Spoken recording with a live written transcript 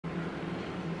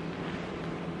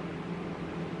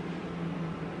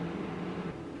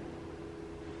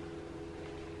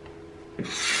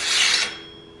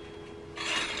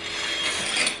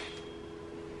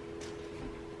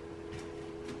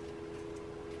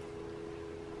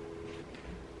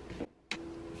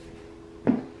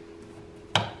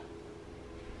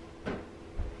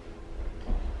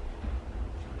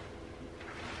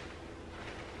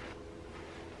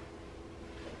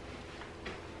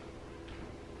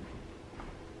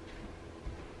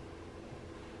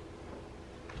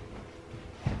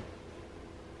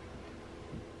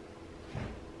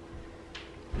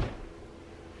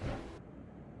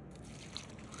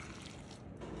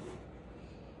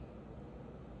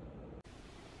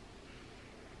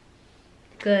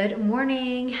Good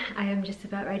morning. I am just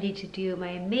about ready to do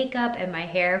my makeup and my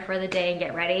hair for the day and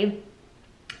get ready.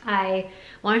 I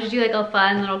wanted to do like a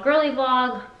fun little girly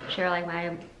vlog, share like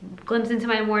my glimpse into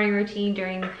my morning routine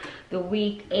during the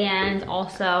week, and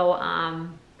also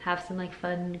have some like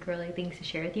fun girly things to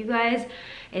share with you guys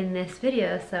in this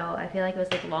video. So I feel like it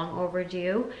was like long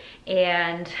overdue,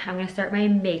 and I'm gonna start my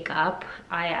makeup.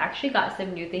 I actually got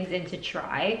some new things in to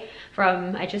try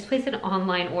from, I just placed an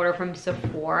online order from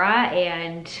Sephora,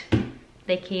 and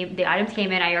the items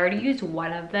came in. I already used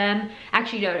one of them.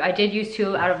 Actually, no, I did use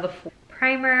 2 out of the 4.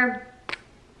 Primer.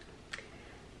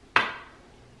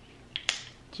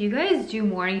 Do you guys do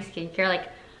morning skincare? Like,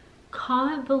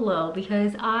 comment below,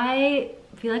 because I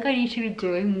feel like I need to be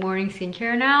doing morning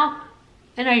skincare now,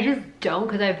 and I just don't,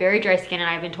 because I have very dry skin, and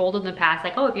I've been told in the past,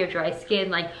 like, oh, if you have dry skin,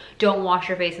 like, don't wash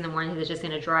your face in the morning because it's just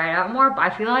gonna dry it out more. But I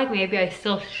feel like maybe I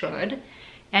still should,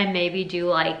 and maybe do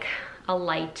like a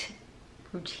light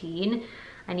routine.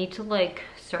 I need to like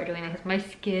start doing that because my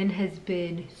skin has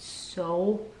been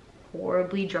so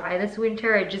horribly dry this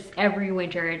winter. It just, every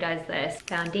winter it does this.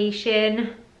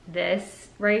 Foundation, this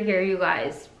right here, you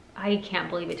guys, I can't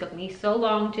believe it took me so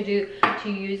long to use.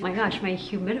 Oh my gosh, my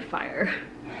humidifier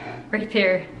right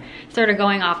there started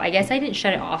going off. I guess I didn't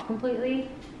shut it off completely.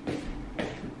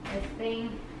 This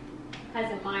thing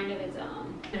has a mind of its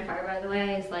own. Humidifier, by the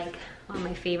way, is like one of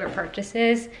my favorite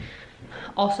purchases.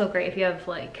 Also great if you have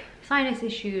like sinus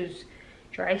issues,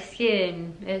 dry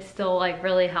skin. It still like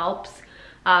really helps.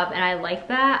 And I like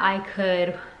that I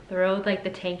could throw like the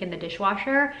tank in the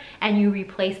dishwasher and you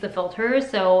replace the filters,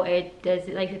 so it does,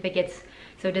 like, if it gets,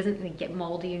 so it doesn't like, get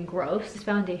moldy and gross. This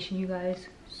foundation, you guys,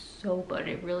 so good.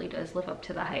 It really does live up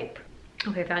to the hype.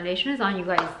 Okay, foundation is on, you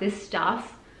guys. This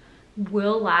stuff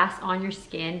will last on your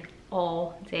skin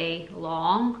all day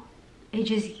long. It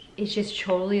just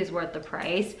totally is worth the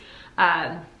price.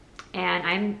 And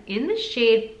I'm in the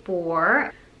shade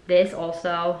 4. This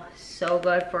also so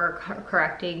good for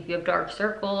correcting if you have dark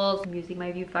circles. I'm using my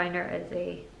viewfinder as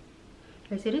a,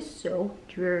 because it is so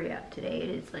dreary out today. It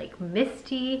is like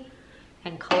misty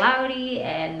and cloudy,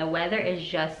 and the weather is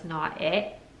just not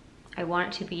it. I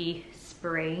want it to be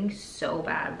spring so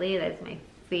badly. That's my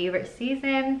favorite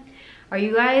season. Are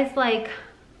you guys like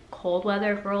cold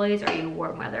weather girlies, or are you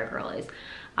warm weather girlies?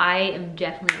 I am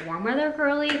definitely a warm weather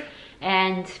girly,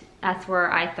 and that's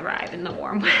where I thrive, in the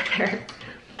warm weather.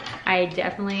 I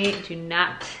definitely do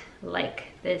not like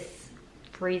this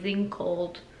freezing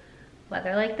cold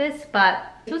weather like this,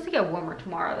 but it's supposed to get warmer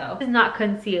tomorrow though. This is not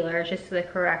concealer, it's just the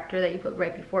corrector that you put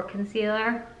right before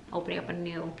concealer. Opening up a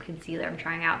new concealer I'm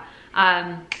trying out.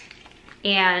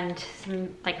 And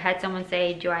like, I had someone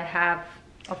say, do I have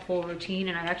a full routine?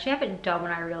 And I actually haven't done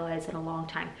one, I realized, in a long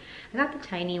time. I got the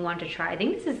tiny one to try. I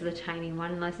think this is the tiny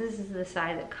one, unless this is the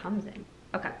size it comes in.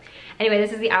 Okay, anyway,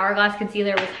 this is the Hourglass concealer.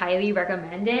 It was highly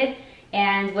recommended,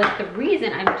 and with the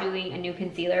reason I'm doing a new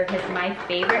concealer, because my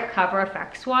favorite Cover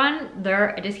FX one,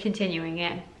 they're discontinuing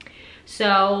it.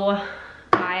 So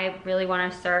I really want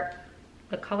to start,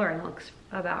 the coloring looks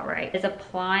about right. Is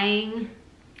applying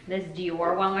this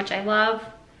Dior one, which I love.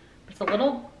 It's a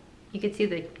little, you can see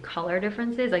the color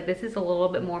differences. Like, this is a little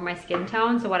bit more my skin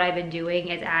tone, so what I've been doing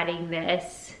is adding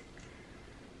this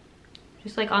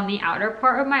just like on the outer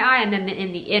part of my eye, and then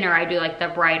in the inner I do like the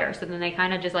brighter, so then they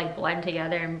kind of just like blend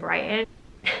together and brighten.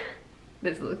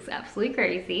 This looks absolutely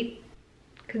crazy.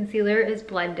 Concealer is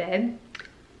blended.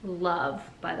 Love,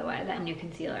 by the way, that new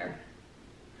concealer.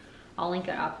 I'll link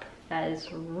it up. That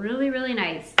is really, really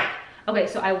nice. Okay,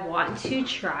 so I want to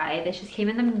try, this just came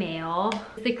in the mail.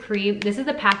 The cream, this is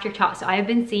the Patrick Top. So I've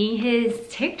been seeing his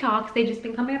TikToks. They've just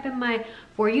been coming up in my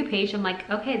For You page. I'm like,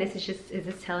 okay, this is just, is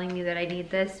this telling me that I need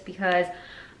this? Because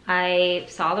I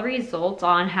saw the results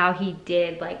on how he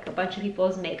did like a bunch of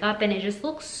people's makeup, and it just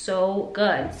looks so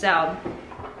good. So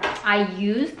I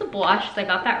used the blush, so I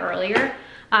got that earlier.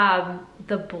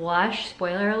 The blush,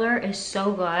 spoiler alert, is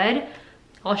so good.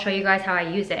 I'll show you guys how I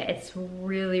use it. It's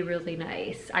really, really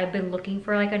nice. I've been looking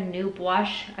for like a new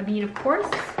blush. I mean, of course,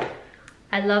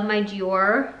 I love my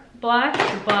Dior blush,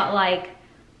 but like,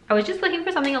 I was just looking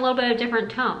for something a little bit of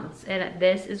different tones, and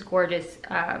this is gorgeous.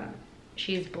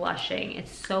 She's blushing.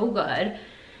 It's so good.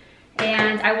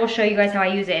 And I will show you guys how I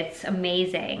use it. It's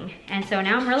amazing. And so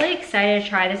now I'm really excited to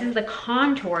try. This is the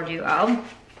Contour Duo.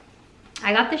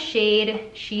 I got the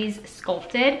shade She's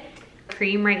Sculpted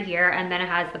cream right here, and then it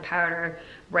has the powder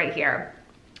right here,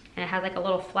 and it has like a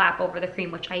little flap over the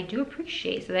cream, which I do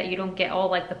appreciate, so that you don't get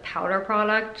all like the powder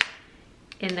product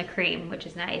in the cream, which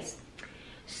is nice.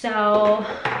 So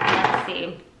let's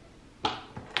see.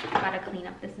 gotta clean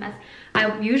up this mess.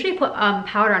 I usually put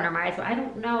powder under my eyes, but I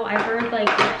don't know. I've heard like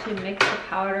to mix the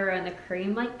powder and the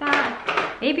cream like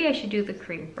that. Maybe I should do the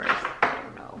cream first. I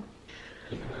don't know.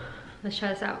 Let's try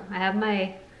this out. I have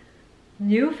my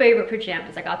new favorite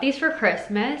pajamas. I got these for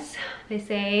Christmas. They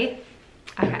say,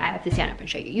 okay, I have to stand up and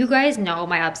show you. You guys know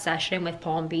my obsession with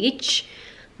Palm Beach.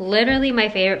 Literally my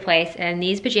favorite place, and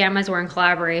these pajamas were in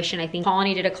collaboration. I think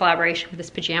Colony did a collaboration with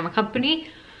this pajama company,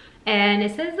 and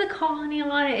it says the Colony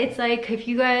on it. It's like, if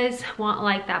you guys want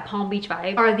like that Palm Beach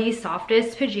vibe, are these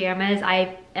softest pajamas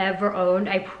I've ever owned.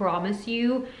 I promise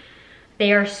you,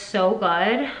 they are so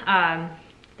good.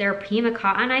 They're Pima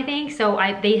cotton, I think. So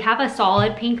they have a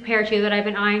solid pink pair too that I've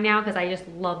been eyeing now because I just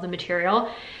love the material.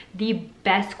 The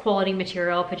best quality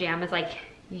material pajamas, like,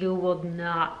 you will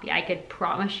not be, I could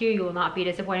promise you, you will not be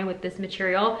disappointed with this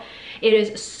material. It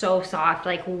is so soft,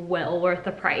 like well worth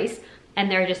the price. And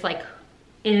they're just like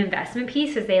an investment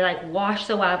piece because they like wash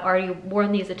so well. I've already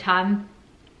worn these a ton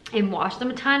and washed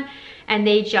them a ton, and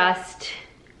they just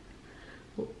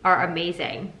are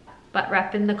amazing. But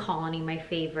repping the Colony, my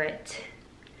favorite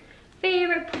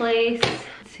place.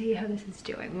 Let's see how this is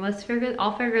doing.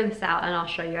 I'll figure this out and I'll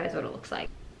show you guys what it looks like.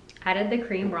 Added the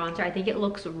cream bronzer. I think it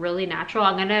looks really natural.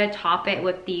 I'm gonna top it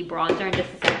with the bronzer in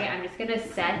just a second. I'm just gonna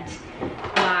set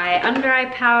my under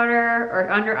eye powder or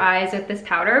under eyes with this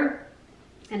powder.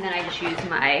 And then I just use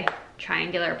my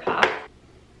triangular pop.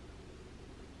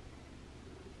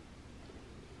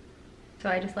 So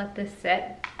I just let this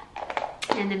sit.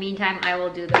 In the meantime, I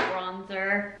will do the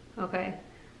bronzer. Okay,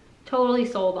 totally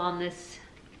sold on this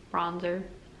bronzer.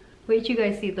 Wait till you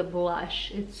guys see the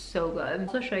blush. It's so good. I'll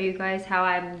also show you guys how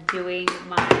I'm doing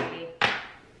my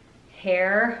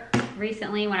hair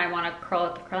recently when I want to curl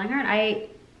with the curling iron. I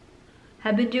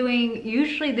have been doing,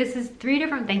 usually this is 3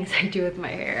 different things I do with my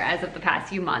hair as of the past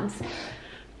few months.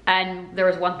 And there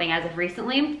was one thing as of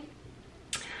recently.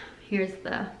 Here's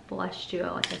the blush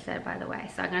duo, like I said, by the way.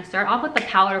 So I'm gonna start off with the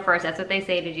powder first. That's what they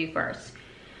say to do first.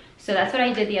 So that's what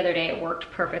I did the other day. It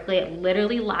worked perfectly. It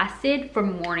literally lasted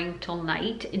from morning till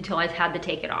night until I had to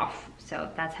take it off. So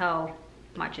that's how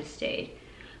much it stayed.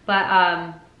 But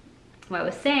what I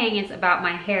was saying is about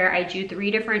my hair, I do 3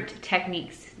 different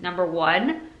techniques. Number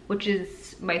 1, which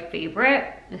is my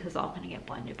favorite, this is all gonna get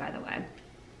blended by the way,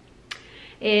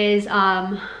 is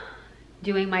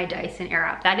doing my Dyson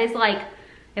Airwrap. That is like,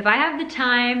 if I have the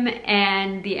time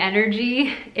and the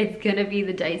energy, it's gonna be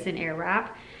the Dyson Airwrap.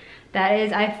 That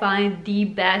is, I find, the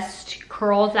best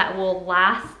curls that will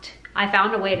last. I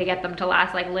found a way to get them to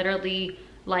last like literally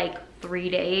like 3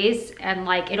 days, and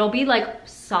like it'll be like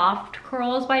soft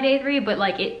curls by day 3, but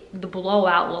like the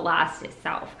blowout will last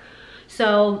itself.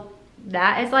 So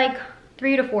that is like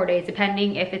 3 to 4 days,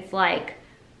 depending if it's like,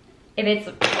 if it's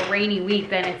a rainy week,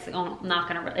 then it's not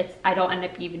gonna, I don't end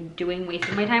up even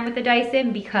wasting my time with the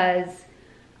Dyson because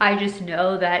I just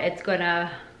know that it's gonna,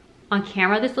 on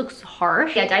camera, this looks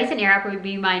harsh. Yeah, Dyson Airwrap would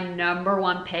be my number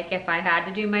 1 pick if I had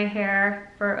to do my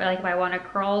hair for, like, if I wanted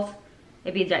curls,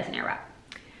 it'd be Dyson Airwrap.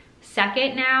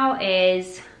 Second now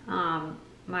is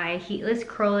my heatless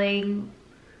curling,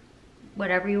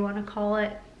 whatever you want to call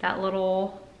it, that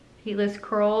little heatless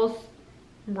curls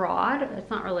rod. It's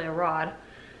not really a rod.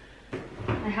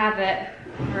 I have it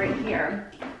right here.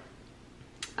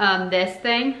 This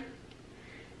thing,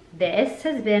 this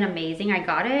has been amazing. I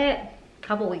got it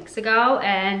couple weeks ago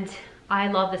and I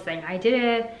love this thing.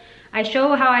 I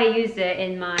show how I used it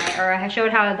in my, or I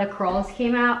showed how the curls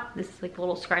came out. This is like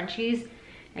little scrunchies.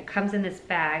 It comes in this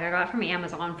bag. I got it from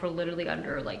Amazon for literally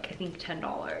under like, I think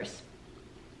 $10.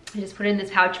 I just put it in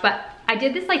this pouch, but I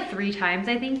did this like 3 times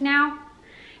I think now.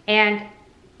 And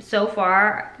so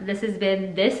far, this has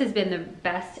been the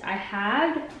best I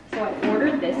had. So I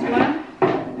ordered this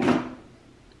one.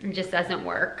 It just doesn't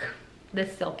work.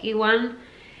 This silky one.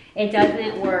 It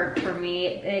doesn't work for me.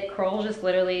 It curls just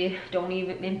literally don't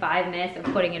even, in 5 minutes of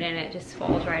putting it in, it just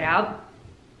falls right out.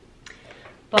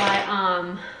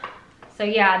 But, so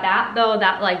yeah,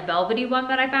 that like velvety one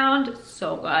that I found,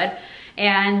 so good.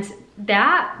 And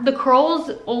the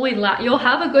curls only you'll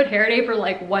have a good hair day for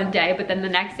like 1 day, but then the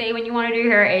next day when you want to do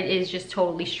your hair, it is just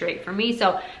totally straight for me.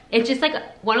 So it's just like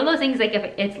one of those things, like if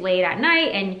it's late at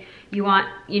night and you want,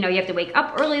 you have to wake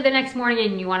up early the next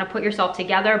morning and you want to put yourself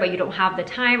together, but you don't have the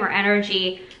time or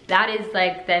energy, that is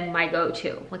like then my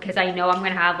go-to, because I know I'm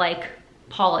going to have like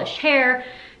polished hair.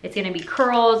 It's going to be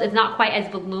curls. It's not quite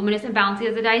as voluminous and bouncy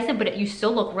as the Dyson, but you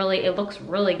still look it looks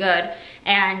really good.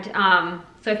 And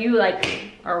so if you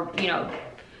like are,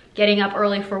 getting up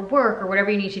early for work or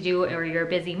whatever you need to do, or you're a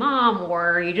busy mom,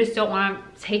 or you just don't want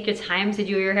to take your time to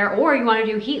do your hair, or you want to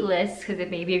do heatless, because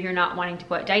maybe if you're not wanting to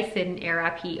put Dyson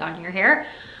Airwrap heat on your hair,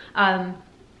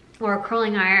 or a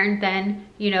curling iron, then,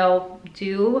 you know,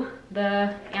 do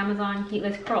the Amazon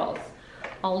heatless curls.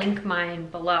 I'll link mine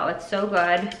below. It's so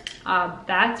good.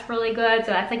 That's really good.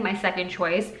 So that's like my second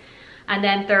choice. And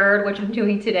then third, which I'm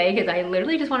doing today, because I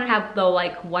literally just want to have the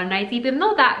like one night sleep, even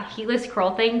though that heatless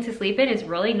curl thing to sleep in is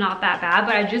really not that bad,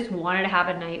 but I just wanted to have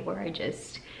a night where I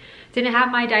just didn't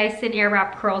have my Dyson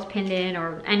Airwrap curls pinned in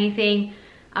or anything.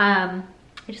 I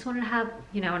just wanted to have,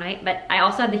 you know, a night, but I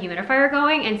also have the humidifier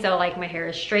going, and so like my hair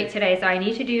is straight today, so I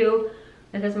need to do,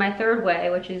 this is my third way,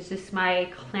 which is just my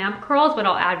clamp curls, but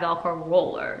I'll add Velcro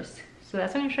rollers. So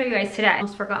that's what I'm gonna show you guys today. I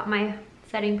almost forgot my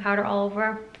setting powder all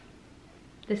over.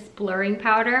 This blurring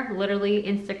powder, literally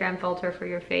Instagram filter for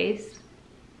your face.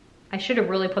 I should have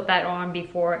really put that on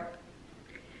before,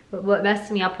 but what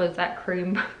messed me up was that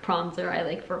cream bronzer. I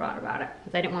like forgot about it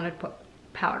because I didn't want to put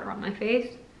powder on my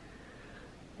face.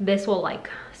 This will like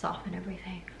soften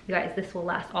everything. You guys, this will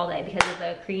last all day because of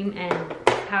the cream and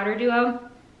powder duo.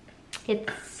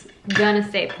 It's gonna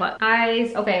stay put.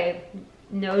 Guys, okay,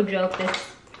 no joke,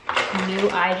 this new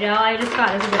eye gel I just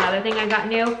got, this is another thing I got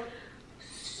new.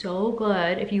 So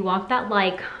good. If you want that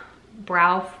like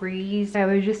brow freeze. I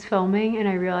was just filming and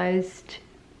I realized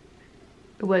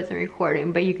it wasn't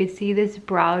recording, but you could see this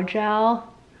brow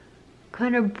gel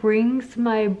kind of brings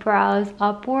my brows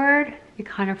upward. It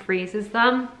kind of freezes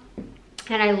them.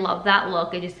 And I love that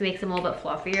look. It just makes them a little bit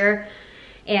fluffier.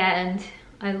 And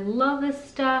I love this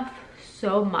stuff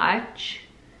so much.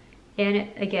 And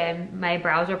again, my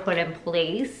brows are put in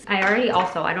place. I already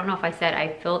also, I don't know if I said,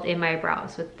 I filled in my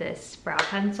brows with this brow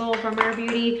pencil from Rare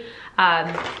Beauty.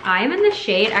 I'm in the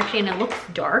shade actually, and it looks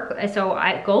dark. So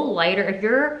I go lighter.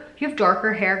 If you have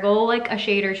darker hair, go like a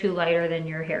shade or two lighter than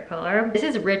your hair color. This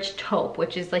is Rich Taupe,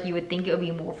 which is like, you would think it would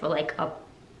be more for like a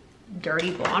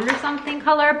dirty blonde or something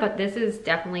color, but this is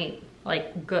definitely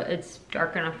like good. It's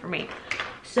dark enough for me.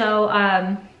 So,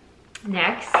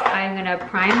 next, I'm gonna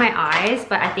prime my eyes,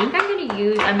 but I think I'm gonna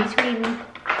use, I'm between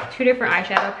two different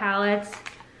eyeshadow palettes.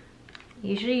 I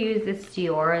usually use this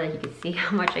Dior, like you can see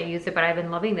how much I use it, but I've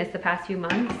been loving this the past few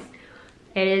months.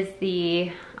 It is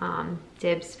the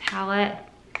Dibs palette,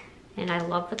 and I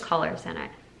love the colors in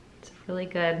it. It's a really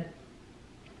good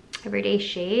everyday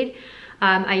shade.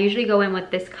 I usually go in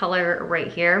with this color right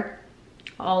here,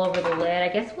 all over the lid. I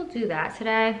guess we'll do that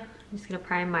today. I'm just gonna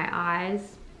prime my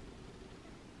eyes.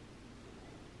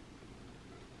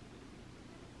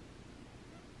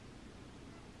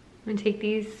 I'm gonna take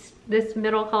this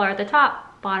middle color at the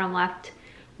top, bottom left,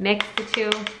 mix the two,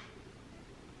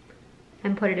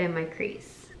 and put it in my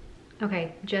crease.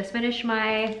 Okay, just finished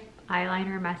my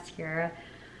eyeliner, mascara.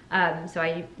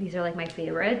 These are like my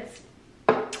favorites.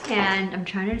 And I'm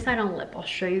trying to decide on lip. I'll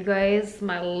show you guys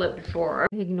my lip drawer.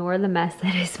 Ignore the mess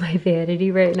that is my vanity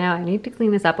right now. I need to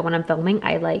clean this up, but when I'm filming,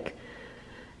 I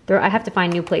have to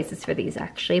find new places for these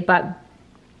actually, but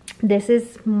this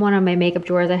is one of my makeup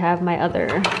drawers. I have my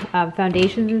other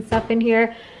foundations and stuff in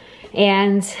here.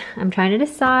 And I'm trying to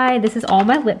decide, this is all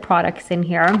my lip products in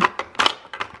here. And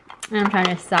I'm trying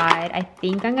to decide, I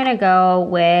think I'm gonna go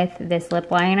with this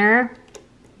lip liner.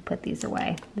 Put these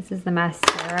away. This is the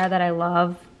mascara that I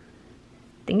love.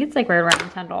 I think it's like right around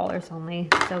 $10 only,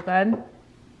 so good.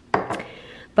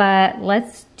 But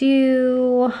let's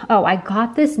do, oh, I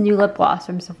got this new lip gloss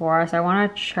from Sephora, so I wanna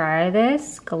try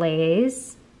this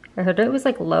glaze. I heard it was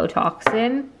like low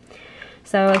toxin,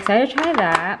 so excited to try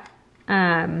that.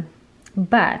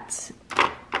 But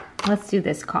let's do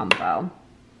this combo.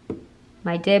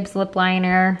 My Dibs lip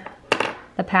liner,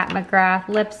 the Pat McGrath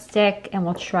lipstick, and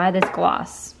we'll try this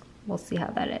gloss. We'll see how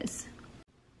that is.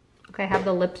 Okay, I have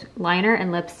the lip liner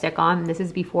and lipstick on. This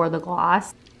is before the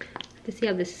gloss. Let's see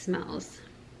how this smells.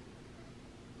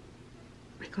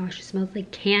 Oh my gosh, it smells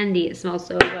like candy. It smells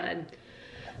so good.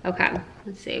 Okay,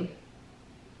 let's see.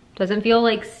 Doesn't feel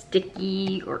like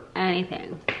sticky or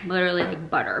anything. Literally like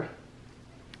butter.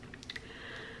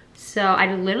 So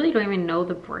I literally don't even know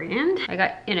the brand. I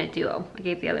got in a duo. I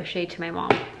gave the other shade to my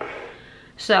mom.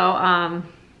 So I'm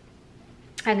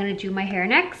gonna do my hair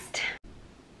next.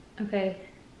 Okay,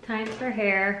 time for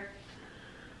hair.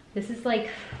 This is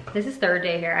third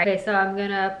day hair. Okay, so I'm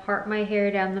gonna part my hair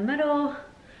down the middle.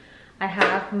 I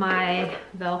have my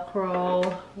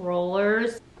Velcro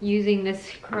rollers using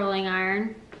this curling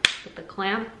iron with the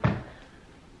clamp,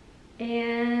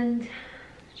 and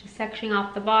just sectioning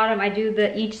off the bottom. I do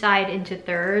each side into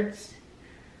thirds.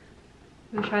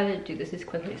 I'm gonna try to do this as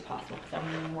quickly as possible because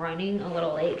I'm running a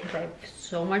little late because I have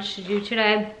so much to do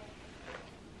today.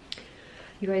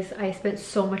 You guys, I spent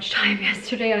so much time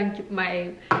yesterday on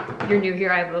if you're new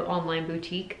here, I have an online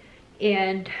boutique,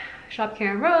 and Shop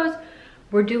Carin Rose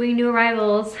we're doing new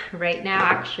arrivals right now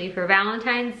actually for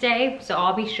Valentine's Day. So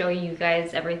I'll be showing you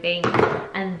guys everything.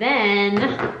 And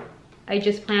then I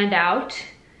just planned out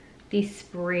the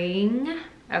spring.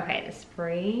 Okay, the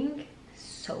spring,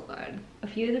 so good. A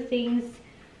few of the things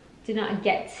did not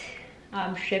get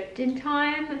shipped in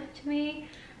time to me.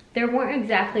 They weren't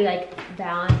exactly like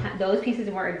Valentine, those pieces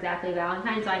weren't exactly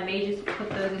Valentine, so I may just put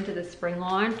those into the spring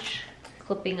launch.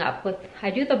 Clipping up with,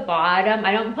 I do the bottom.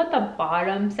 I don't put the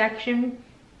bottom section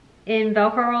in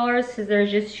Velcro rollers because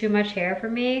there's just too much hair for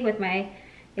me with my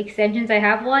extensions. I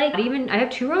have like, I have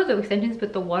 2 rows of extensions,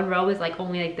 but the 1 row is like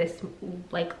only like this,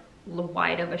 like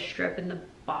wide of a strip in the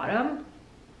bottom.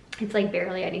 It's like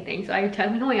barely anything. So I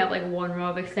technically only have like 1 row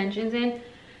of extensions in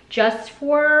just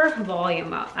for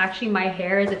volume up. Actually, my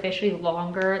hair is officially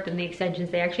longer than the extensions.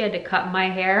 They actually had to cut my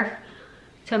hair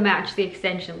to match the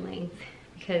extension length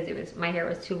because my hair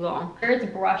was too long. It's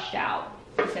brushed out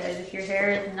because if your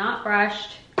hair is not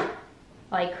brushed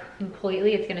like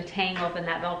completely, it's gonna tangle up in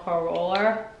that Velcro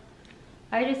roller.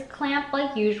 I just clamp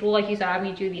like usual, like you saw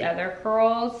me do the other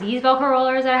curls. These Velcro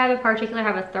rollers that I have in particular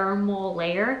have a thermal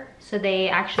layer, so they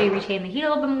actually retain the heat a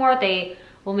little bit more. They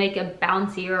will make it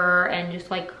bouncier and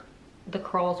just like the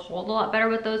curls hold a lot better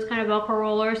with those kind of Velcro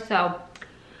rollers. So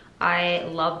I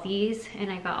love these,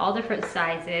 and I got all different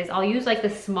sizes. I'll use like the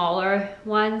smaller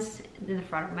ones in the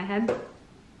front of my head.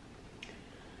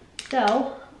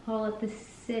 So I'll let this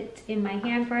sit in my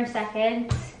hand for a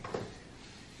second,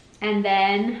 and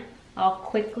then I'll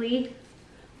quickly,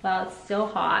 while it's still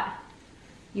hot,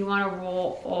 you want to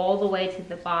roll all the way to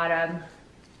the bottom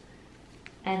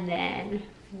and then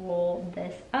roll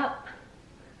this up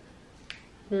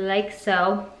like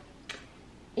so.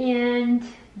 And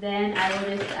then I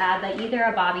will just add like either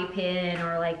a bobby pin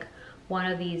or like one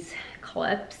of these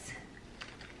clips.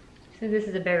 Since this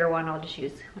is a bigger one, I'll just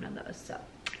use one of those. So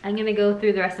I'm gonna go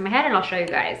through the rest of my head and I'll show you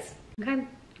guys. Okay,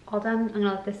 all done. I'm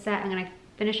gonna let this set. I'm gonna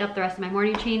finish up the rest of my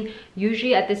morning routine.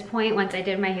 Usually at this point, once I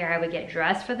did my hair, I would get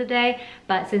dressed for the day.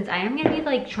 But since I am gonna be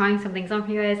like trying some things on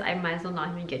for you guys, I might as well not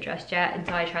even get dressed yet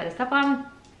until I try this stuff on.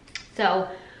 So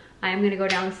I'm gonna go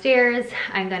downstairs.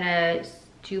 I'm gonna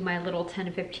do my little 10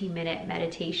 to 15 minute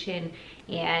meditation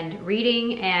and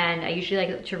reading. And I usually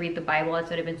like to read the Bible.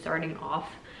 That's what I've been starting off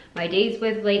my days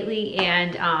with lately.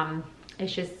 And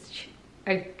it's just,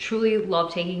 I truly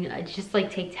love taking, just like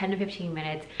take 10 to 15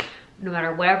 minutes, no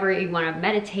matter whatever you want to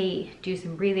meditate, do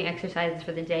some breathing exercises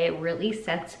for the day. It really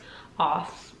sets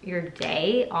off your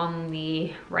day on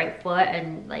the right foot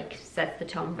and like sets the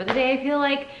tone for the day, I feel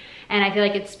like. And I feel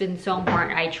like it's been so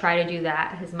important. I try to do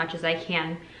that as much as I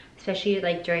can, especially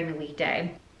like during the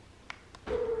weekday.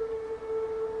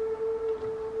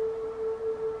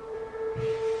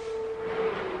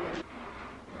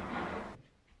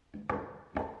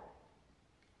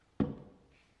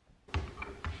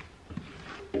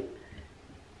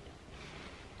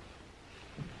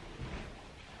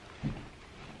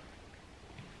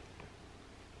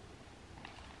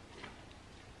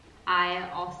 I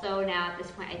also now at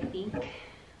this point, I think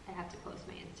I have to post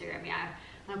my Instagram. Yeah,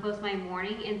 I'm gonna post my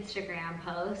morning Instagram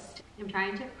post. I'm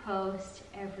trying to post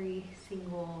every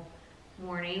single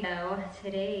morning. So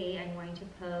today I'm going to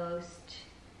post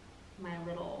my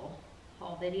little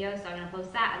haul video. So I'm gonna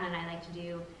post that, and then I like to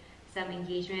do some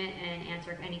engagement and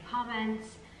answer any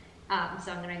comments.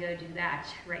 So I'm gonna go do that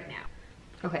right now.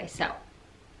 Okay, so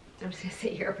I'm just gonna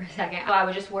sit here for a second. So I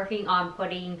was just working on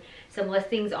putting some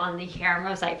listings on the Carin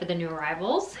website for the new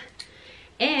arrivals,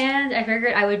 and I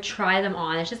figured I would try them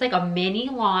on. It's just like a mini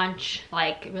launch,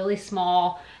 like really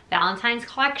small Valentine's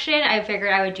collection. I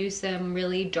figured I would do some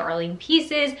really darling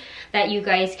pieces that you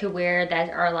guys could wear that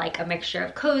are like a mixture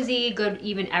of cozy, good,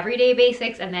 even everyday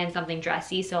basics, and then something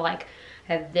dressy. So like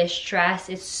I have this dress.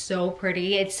 It's so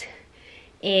pretty. It's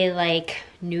a like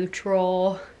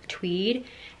neutral tweed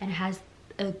and it has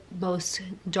a most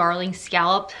darling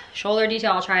scalloped shoulder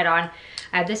detail. I'll try it on.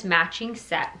 I have this matching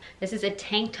set. This is a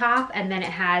tank top, and then it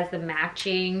has the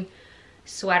matching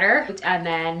sweater and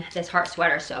then this heart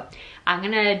sweater. So I'm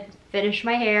gonna finish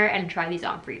my hair and try these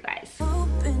on for you guys.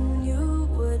 Hoping you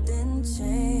wouldn't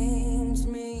change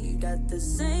me. Got the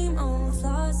same old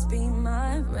flaws, be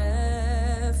my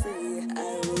referee.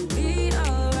 I will be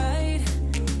alright,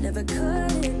 never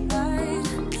cut it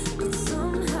right, but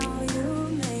somehow you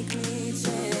make me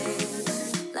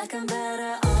change. Like I'm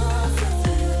better off with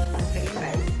you. Okay, you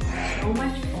guys, so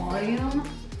much volume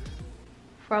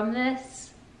from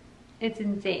this. It's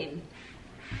insane.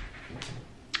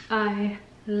 I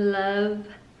love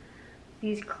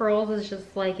these curls. It's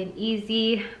just like an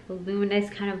easy,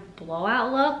 voluminous kind of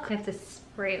blowout look. I have to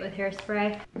spray it with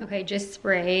hairspray. Okay, just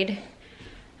sprayed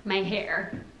my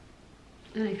hair.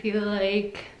 And I feel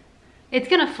like it's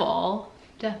gonna fall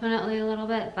definitely a little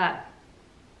bit, but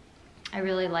I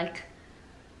really like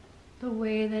the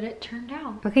way that it turned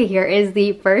out. Okay, here is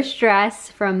the first dress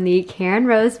from the Carin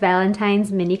Rose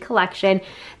Valentine's mini collection.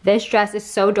 This dress is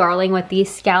so darling with the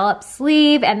scallop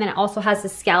sleeve, and then it also has the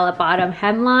scallop bottom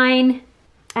hemline.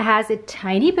 It has a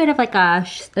tiny bit of like a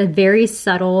very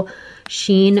subtle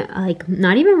sheen, like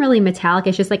not even really metallic,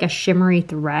 it's just like a shimmery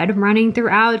thread running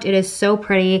throughout. It is so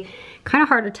pretty. Kind of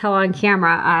hard to tell on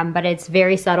camera, but it's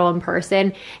very subtle in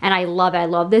person, and I love it. I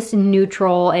love this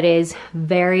neutral. It is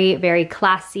very, very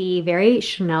classy, very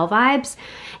Chanel vibes,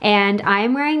 and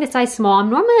I'm wearing the size small. I'm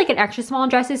normally like an extra small in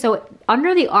dresses, so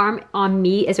under the arm on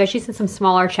me, especially since I'm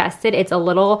smaller chested, it's a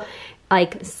little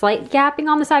like slight gapping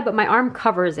on the side, but my arm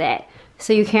covers it.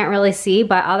 So you can't really see,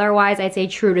 but otherwise I'd say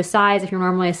true to size. If you're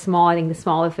normally a small, I think the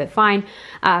small would fit fine,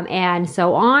 and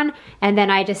so on. And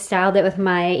then I just styled it with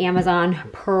my Amazon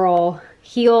pearl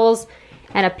heels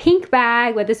and a pink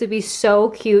bag, but this would be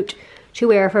so cute to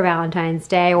wear for Valentine's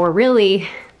Day, or really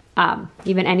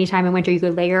even anytime in winter. You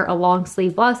could layer a long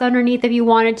sleeve blouse underneath if you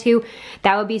wanted to.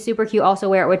 That would be super cute. Also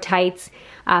wear it with tights.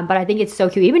 But I think it's so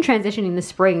cute. Even transitioning the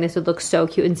spring, this would look so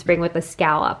cute in spring with the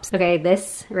scallops. Okay,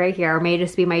 this right here may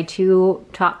just be my two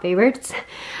top favorites.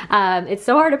 It's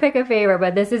so hard to pick a favorite,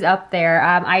 but this is up there.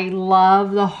 I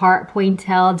love the heart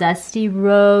pointel dusty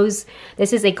rose.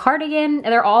 This is a cardigan.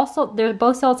 They're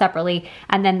both sold separately,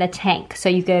 and then the tank. So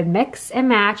you could mix and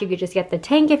match. You could just get the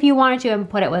tank if you wanted to and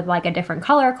put it with like a different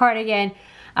color cardigan.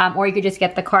 Or you could just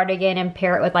get the cardigan and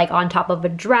pair it with like on top of a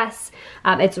dress.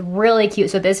 It's really cute.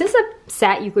 So this is a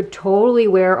set you could totally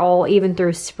wear even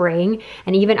through spring,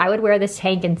 and even I would wear this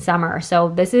tank in summer. So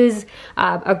this is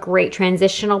a great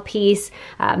transitional piece.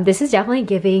 This is definitely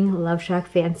giving Love Shack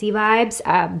fancy vibes,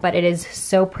 but it is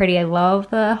so pretty. I love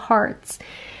the hearts.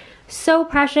 So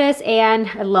precious, and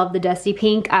I love the dusty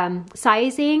pink.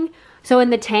 Sizing, so in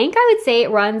the tank I would say it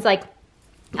runs like,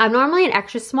 I'm normally an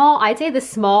extra small. I'd say the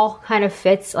small kind of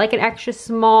fits like an extra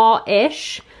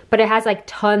small-ish, but it has like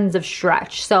tons of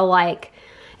stretch. So like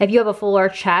if you have a fuller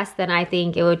chest, then I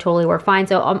think it would totally work fine.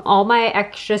 So all my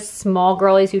extra small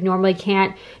girlies who normally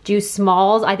can't do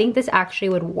smalls, I think this actually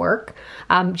would work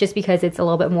just because it's a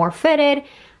little bit more fitted.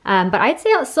 But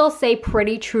I'll still say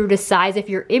pretty true to size. If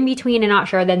you're in between and not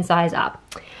sure, then size up.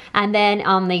 And then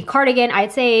on the cardigan,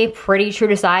 I'd say pretty true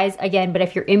to size again, but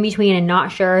if you're in between and not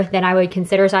sure, then I would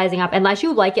consider sizing up, unless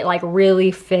you like it like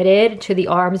really fitted to the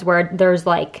arms where there's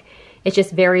like, it's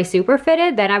just very super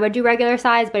fitted, then I would do regular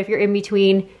size. But if you're in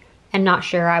between and not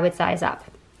sure, I would size up.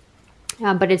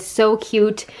 But it's so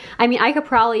cute. I mean, I could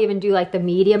probably even do like the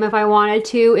medium if I wanted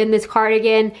to in this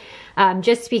cardigan,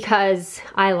 just because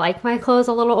I like my clothes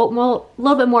a little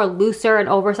bit more looser and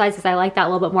oversized, because I like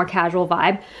that little bit more casual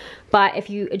vibe. But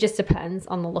it just depends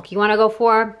on the look you want to go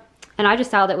for. And I just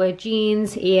styled it with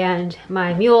jeans and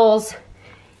my mules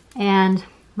and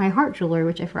my heart jewelry,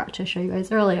 which I forgot to show you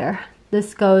guys earlier.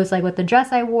 This goes like with the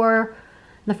dress I wore,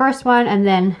 the first one, and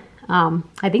then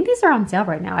I think these are on sale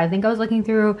right now. I think I was looking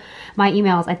through my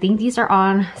emails. I think these are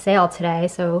on sale today.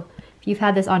 So if you've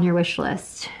had this on your wish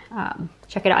list,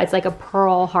 check it out. It's like a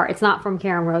pearl heart. It's not from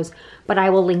Carin Rose, but I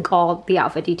will link all the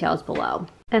outfit details below.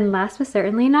 And last but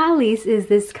certainly not least is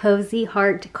this cozy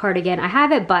heart cardigan. I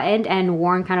have it buttoned and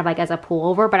worn kind of like as a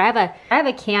pullover, but I have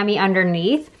a cami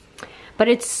underneath. But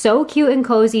it's so cute and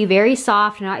cozy, very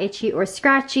soft, not itchy or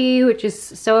scratchy, which is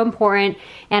so important.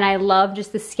 And I love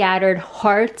just the scattered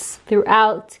hearts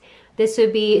throughout. This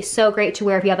would be so great to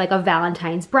wear if you have like a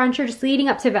Valentine's brunch or just leading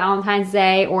up to Valentine's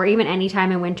Day, or even any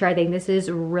time in winter. I think this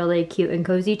is really cute and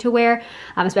cozy to wear,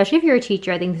 especially if you're a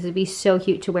teacher. I think this would be so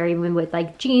cute to wear even with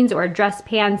like jeans or dress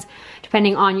pants,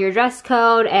 depending on your dress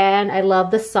code. And I love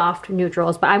the soft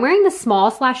neutrals, but I'm wearing the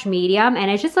small/medium,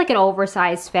 and it's just like an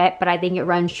oversized fit, but I think it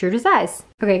runs true to size.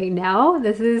 Okay, now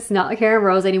this is not Carin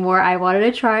Rose anymore. I wanted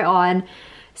to try on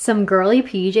some girly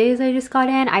PJs I just got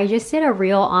in. I just did a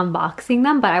reel unboxing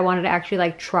them, but I wanted to actually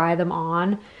like try them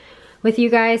on with you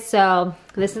guys. So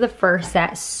this is the first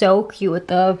set. So cute with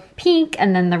the pink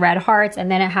and then the red hearts, and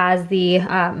then it has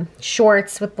the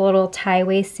shorts with the little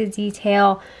tie-waisted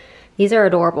detail. These are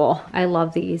adorable. I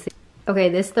love these. Okay,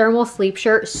 this thermal sleep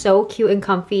shirt, so cute and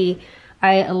comfy.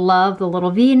 I love the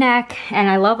little V-neck, and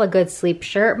I love a good sleep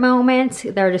shirt moment.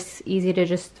 They're just easy to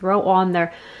just throw on.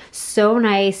 They're so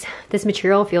nice. This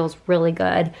material feels really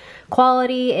good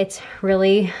quality. It's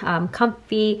really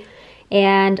comfy,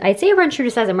 and I'd say it runs true to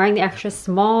size. I'm wearing the extra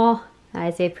small.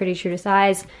 I'd say pretty true to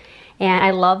size. And I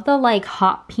love the like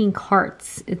hot pink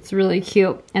hearts. It's really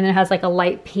cute. And then it has like a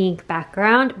light pink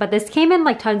background, but this came in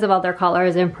like tons of other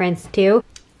colors and prints too.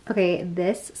 Okay,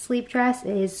 this sleep dress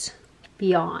is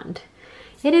beyond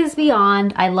It is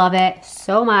beyond. I love it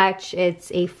so much.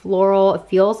 It's a floral. It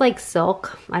feels like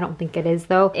silk. I don't think it is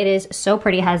though. It is so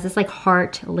pretty. It has this like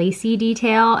heart lacy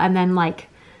detail, and then like,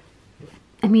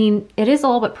 I mean, it is a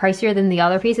little bit pricier than the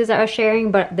other pieces I was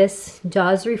sharing, but this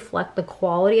does reflect the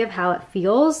quality of how it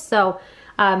feels. So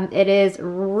it is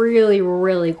really,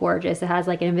 really gorgeous. It has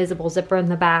like an invisible zipper in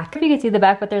the back. You can see the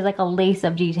back, but there's like a lace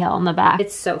of detail in the back.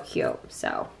 It's so cute.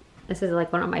 So this is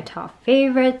like one of my top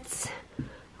favorites.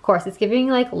 Of course, it's giving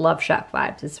like Love Shack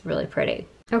vibes. It's really pretty.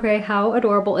 Okay, how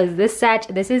adorable is this set?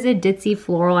 This is a ditzy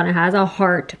floral and it has a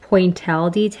heart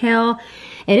pointel detail.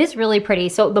 It is really pretty.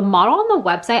 So the model on the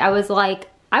website, I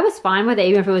was fine with it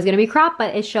even if it was gonna be cropped,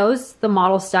 but it shows the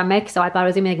model's stomach, so I thought it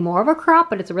was gonna be like more of a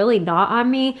crop, but it's really not on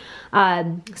me.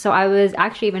 So I was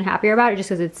actually even happier about it just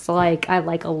because it's like, I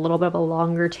like a little bit of a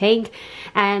longer tank,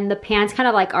 and the pants kind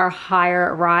of like are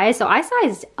higher rise. So I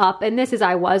sized up in this as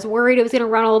I was worried it was gonna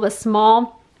run a little bit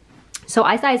small. So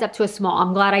I sized up to a small.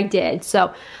 I'm glad I did.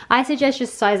 So I suggest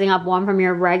just sizing up one from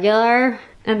your regular.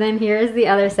 And then here's the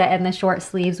other set in the short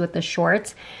sleeves with the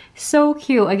shorts. So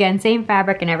cute. Again, same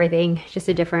fabric and everything, just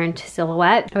a different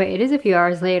silhouette. Okay, it is a few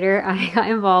hours later. I got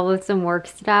involved with some work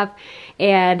stuff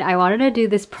and I wanted to do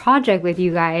this project with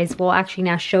you guys. Well, actually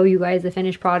now show you guys the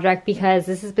finished project because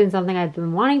this has been something I've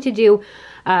been wanting to do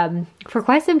for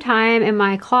quite some time in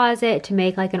my closet to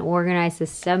make like an organized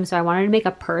system. So I wanted to make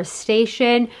a purse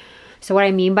station. So what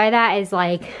I mean by that is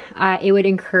like, it would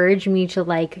encourage me to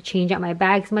like change out my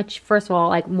bags much, first of all,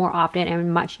 like more often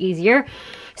and much easier.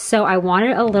 So I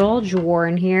wanted a little drawer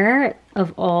in here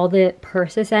of all the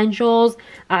purse essentials,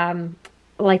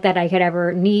 like that I could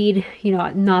ever need, you know,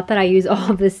 not that I use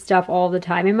all of this stuff all the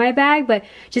time in my bag, but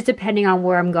just depending on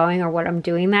where I'm going or what I'm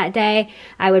doing that day,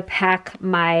 I would pack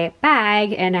my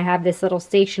bag and I have this little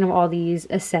station of all these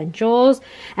essentials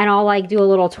and I'll like do a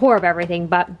little tour of everything.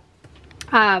 But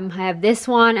I have this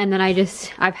one, and then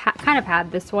I've kind of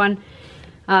had this one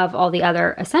of all the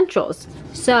other essentials.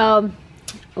 So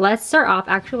let's start off.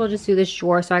 Actually, we'll just do this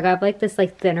drawer. So I got like this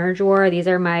like thinner drawer. These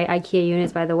are my IKEA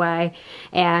units, by the way.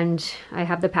 And I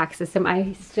have the pack system.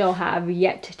 I still have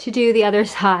yet to do the other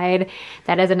side.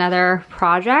 That is another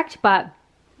project. But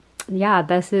yeah,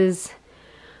 this is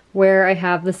where I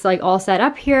have this like all set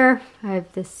up here. I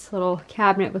have this little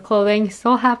cabinet with clothing.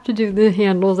 Still have to do the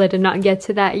handles. I did not get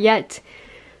to that yet.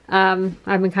 I've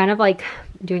been kind of like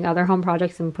doing other home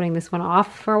projects and putting this one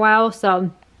off for a while. So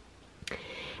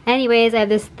anyways, I have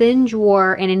this thin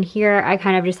drawer, and in here I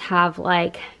kind of just have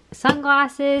like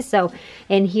sunglasses. So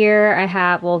in here I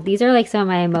have, well, these are like some of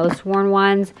my most worn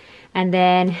ones. And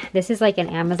then this is like an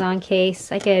Amazon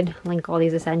case. I could link all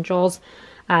these essentials.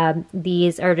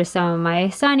 These are just some of my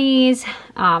sunnies.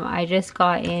 I just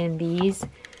got in these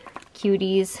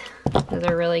cuties. Those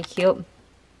are really cute.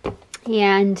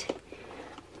 And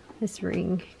this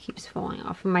ring keeps falling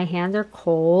off. My hands are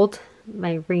cold.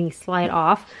 My rings slide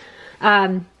off.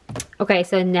 Okay,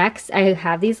 so next I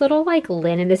have these little like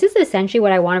linen. This is essentially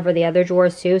what I wanted for the other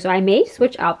drawers too. So I may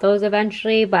switch out those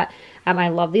eventually, but I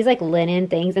love these like linen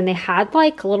things, and they had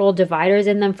like little dividers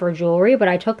in them for jewelry, but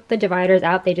I took the dividers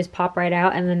out. They just pop right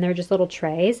out, and then they're just little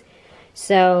trays.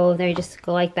 So they just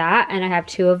go like that, and I have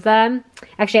two of them.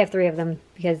 Actually, I have three of them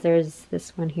because there's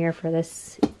this one here for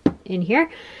this in here.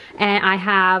 And I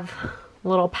have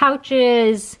little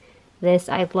pouches. This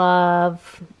I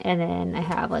love. And then I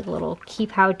have like little key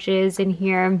pouches in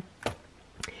here.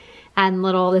 And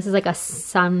this is like a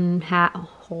sun hat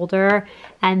holder.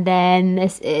 And then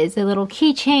this is a little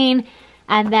keychain.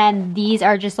 And then these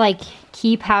are just like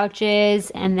key pouches.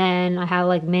 And then I have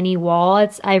like mini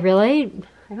wallets. I don't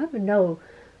even know.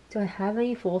 Do I have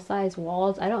any full-size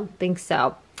wallets? I don't think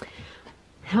so.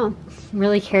 I don't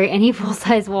really carry any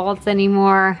full-size wallets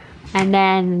anymore. And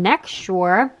then the next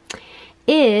drawer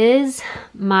is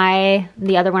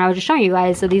the other one I was just showing you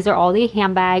guys. So these are all the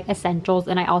handbag essentials,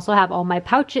 and I also have all my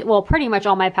pouches, well, pretty much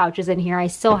all my pouches in here. I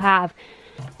still have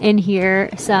in here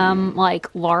some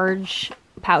like large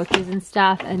pouches and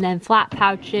stuff, and then flat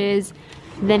pouches.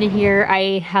 Then in here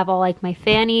I have all like my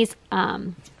fannies.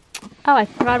 Oh, I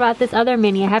forgot about this other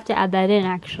mini. I have to add that in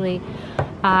actually.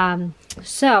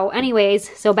 So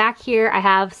anyways, so back here I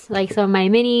have like some of my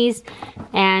minis,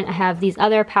 and I have these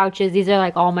other pouches. These are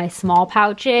like all my small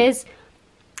pouches.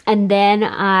 And then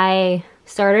I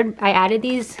added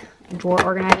these drawer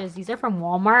organizers. These are from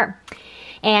Walmart.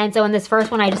 And so in this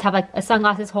first one, I just have like a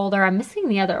sunglasses holder. I'm missing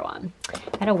the other one.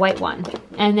 I had a white one.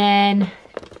 And then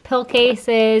pill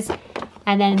cases,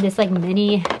 and then this like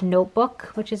mini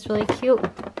notebook, which is really cute.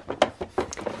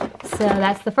 So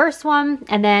that's the first one.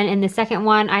 And then in the second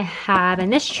one, I have in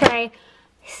this tray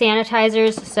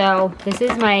sanitizers. So this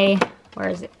is my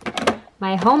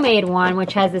my homemade one,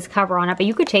 which has this cover on it, but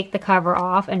you could take the cover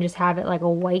off and just have it like a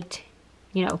white,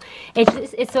 you know,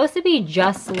 it's supposed to be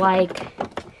just like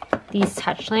these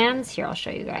Touchlands. Here, I'll show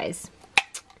you guys.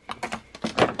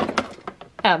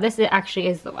 Oh, this actually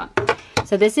is the one.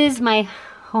 So this is my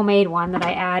homemade one that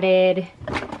I added.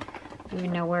 I don't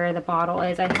even know where the bottle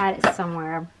is. I had it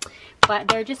somewhere. But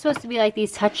they're just supposed to be like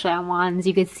these Touchland ones.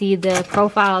 You could see the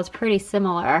profile is pretty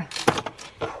similar.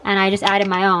 And I just added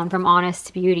my own from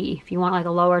Honest Beauty if you want like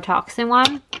a lower toxin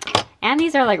one. And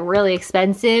these are like really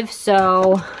expensive,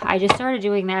 so I just started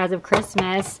doing that as of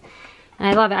Christmas. And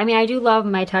I love it. I mean, I do love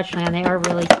my Touchland. They are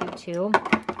really cute too.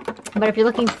 But if you're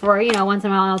looking for, you know, once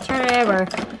in a while an alternative or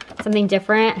something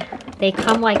different, they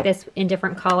come like this in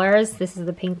different colors. This is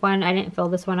the pink one. I didn't fill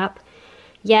this one up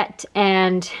yet.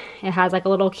 And it has like a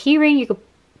little key ring you could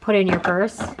put in your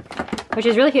purse, which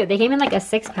is really cute. They came in like a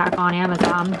 6-pack on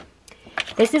Amazon.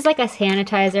 This is like a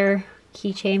sanitizer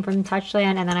keychain from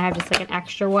Touchland, and then I have just like an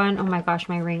extra one. Oh my gosh,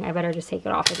 my ring. I better just take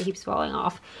it off if it keeps falling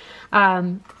off.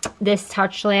 This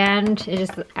Touchland is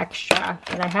just the extra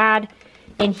that I had.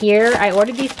 In here, I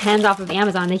ordered these pens off of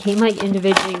Amazon. They came like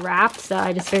individually wrapped, so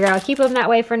I just figured I'll keep them that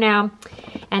way for now.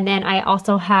 And then I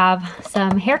also have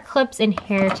some hair clips and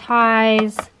hair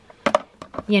ties.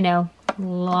 You know,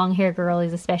 long hair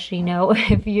girlies especially know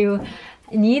if you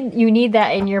need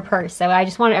that in your purse. So I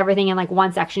just wanted everything in like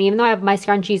one section, even though I have my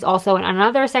scrunchies also in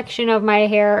another section of my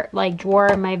hair like drawer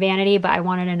in my vanity, but I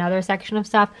wanted another section of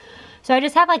stuff. So I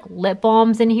just have like lip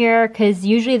balms in here, because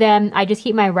usually then I just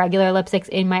keep my regular lipsticks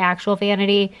in my actual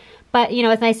vanity. But you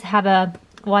know, it's nice to have a,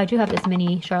 well, I do have this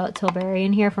mini Charlotte Tilbury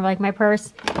in here for like my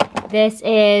purse. This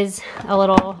is a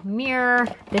little mirror.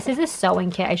 This is a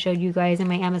sewing kit I showed you guys in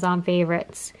my Amazon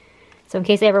favorites. So in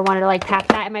case I ever wanted to like pack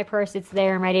that in my purse, it's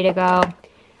there and ready to go.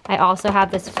 I also have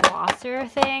this flosser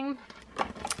thing.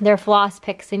 They're floss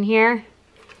picks in here.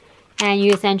 And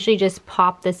you essentially just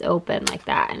pop this open like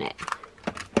that and it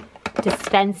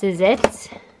dispenses it.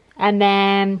 And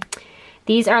then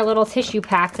these are little tissue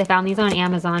packs. I found these on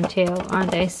Amazon too.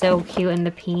 Aren't they so cute in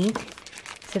the pink?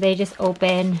 So they just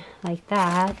open like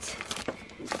that.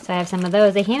 So I have some of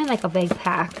those. They came in like a big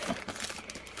pack.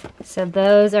 So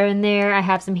those are in there. I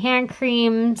have some hand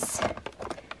creams.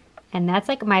 And that's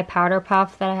like my powder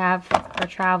puff that I have for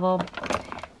travel.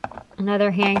 Another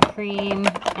hand cream.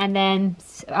 And then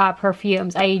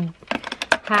perfumes. I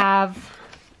have,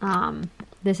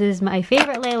 this is my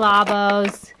favorite Le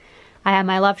Labos. I have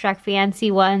my Love Shack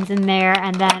Fancy ones in there.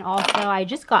 And then also I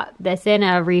just got this in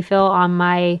a refill on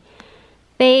my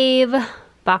fave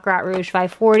Baccarat Rouge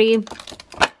 540.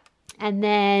 And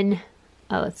then,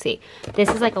 oh, let's see. This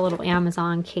is like a little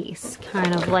Amazon case,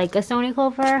 kind of like a Sony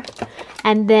Clover.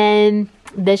 And then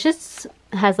this just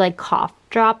has like cough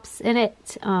drops in it.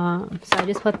 So I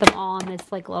just put them all in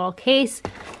this like little case.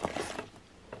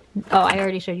 Oh, I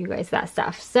already showed you guys that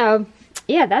stuff. So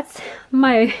yeah, that's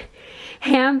my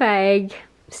handbag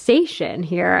station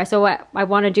here. So what I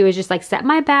want to do is just like set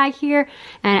my bag here,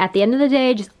 and at the end of the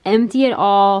day just empty it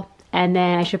all. And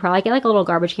then I should probably get like a little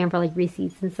garbage can for like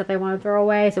receipts and stuff I want to throw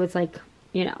away, so it's like,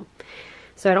 you know,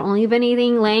 so I don't leave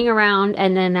anything laying around.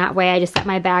 And then that way I just set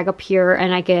my bag up here,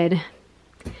 and I could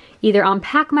either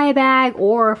unpack my bag,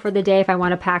 or for the day if I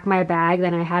want to pack my bag,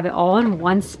 then I have it all in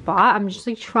one spot. I'm just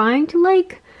like trying to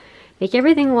like make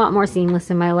everything a lot more seamless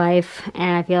in my life,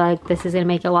 and I feel like this is gonna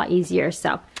make it a lot easier.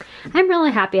 So I'm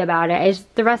really happy about it.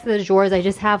 The rest of the drawers I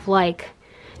just have like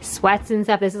sweats and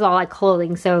stuff. This is all like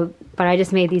clothing, so, but I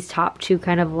just made these top two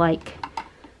kind of like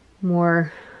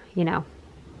more, you know,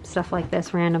 stuff like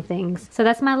this, random things. So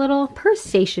that's my little purse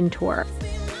station tour.